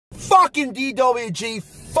fucking DWG,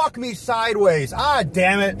 fuck me sideways. Ah,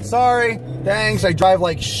 damn it. Sorry. Thanks. I drive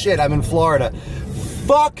like shit. I'm in Florida.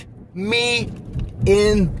 Fuck me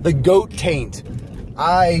in the goat taint.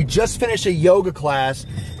 I just finished a yoga class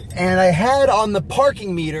and I had on the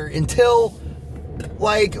parking meter until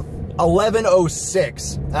like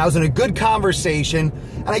 11:06. I was in a good conversation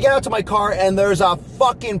and I get out to my car and there's a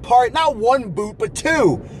fucking part, not one boot, but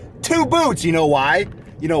two boots. You know why?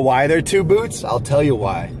 You know why there are two boots? I'll tell you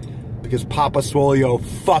why. Because Papa Swolio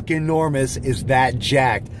fucking Normous is that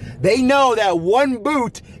jacked. They know that one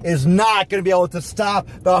boot is not going to be able to stop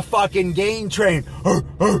the fucking gain train.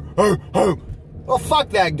 Well, fuck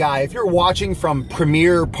that guy. If you're watching from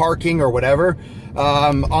Premier Parking or whatever,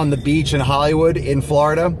 on the beach in Hollywood, in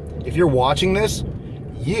Florida, if you're watching this,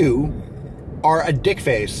 you are a dick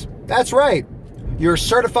face. That's right. You're a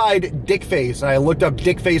certified dick face. And I looked up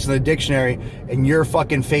dick face in the dictionary, and your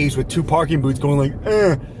fucking face with two parking boots going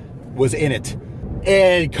like, was in it.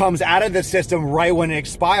 It comes out of the system right when it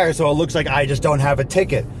expires, so it looks like I just don't have a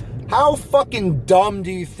ticket. How fucking dumb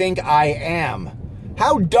do you think I am?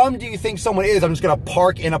 How dumb do you think someone is? I'm just gonna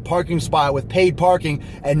park in a parking spot with paid parking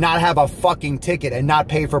and not have a fucking ticket and not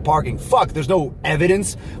pay for parking. Fuck, there's no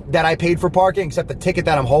evidence that I paid for parking except the ticket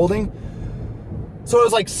that I'm holding. So it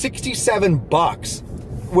was like 67 bucks,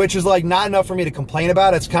 which is like not enough for me to complain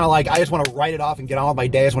about. It's kind of like I just want to write it off and get on with my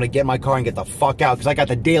day. I just want to get in my car and get the fuck out because I got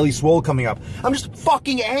the daily swole coming up. I'm just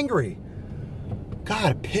fucking angry.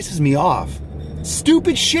 God, it pisses me off.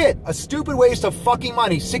 Stupid shit. A stupid waste of fucking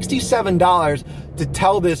money. $67 to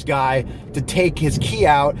tell this guy to take his key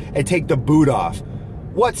out and take the boot off.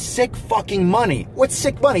 What sick fucking money. What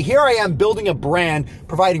sick money. Here I am building a brand,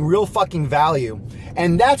 providing real fucking value.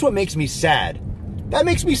 And that's what makes me sad. That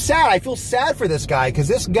makes me sad. I feel sad for this guy because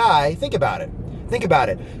this guy, think about it. Think about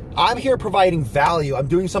it. I'm here providing value. I'm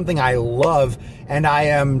doing something I love and I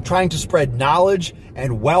am trying to spread knowledge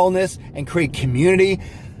and wellness and create community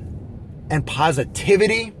and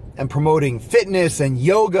positivity and promoting fitness and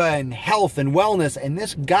yoga and health and wellness. And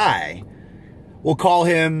this guy, we'll call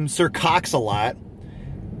him Sir Cox-a-lot.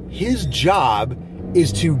 His job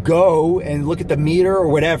is to go and look at the meter or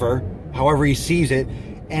whatever, however he sees it,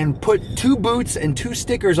 and put two boots and two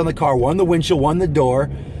stickers on the car, one the windshield, one the door,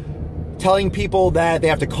 telling people that they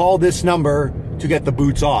have to call this number to get the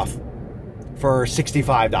boots off for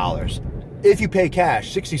 $65. If you pay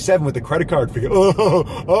cash, $67 with the credit card fee.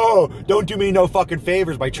 Don't do me no fucking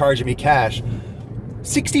favors by charging me cash.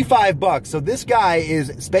 65 bucks. So this guy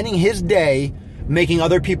is spending his day making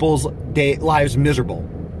other people's lives miserable.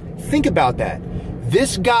 Think about that.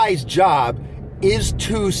 This guy's job is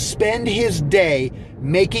to spend his day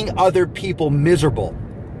making other people miserable.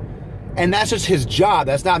 And that's just his job.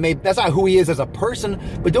 That's not who he is as a person.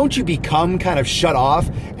 But don't you become kind of shut off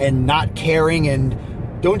and not caring, and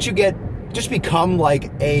don't you just become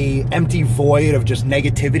like a empty void of just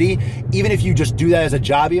negativity? Even if you just do that as a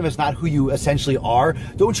job, even if it's not who you essentially are,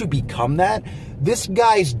 don't you become that? This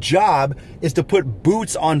guy's job is to put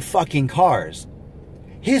boots on fucking cars.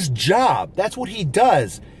 His job, that's what he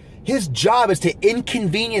does. His job is to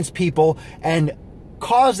inconvenience people and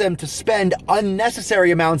cause them to spend unnecessary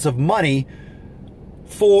amounts of money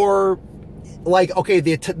for, like, okay,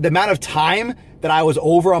 the amount of time that I was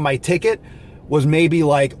over on my ticket was maybe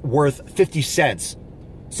like worth 50 cents.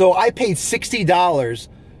 So I paid $60,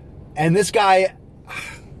 and this guy,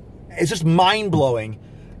 it's just mind-blowing,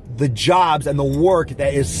 the jobs and the work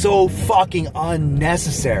that is so fucking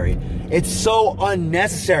unnecessary. It's so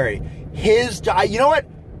unnecessary. His job, you know what?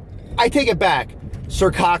 I take it back. Sir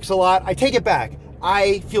Cox-a-lot, I take it back.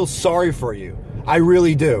 I feel sorry for you. I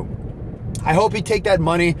really do. I hope you take that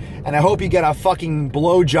money, and I hope you get a fucking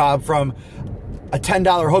blowjob from a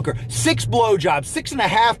 $10 hooker. 6 blowjobs,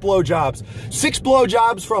 6.5 blowjobs. 6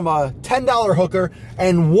 blowjobs from a $10 hooker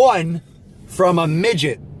and 1 from a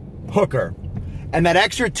midget hooker. And that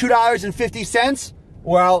extra $2.50,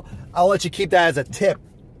 well, I'll let you keep that as a tip.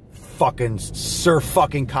 Fucking Sir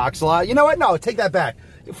fucking Cox-a-lot. You know what? No, take that back.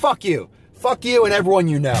 Fuck you. Fuck you and everyone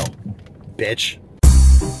you know. Bitch.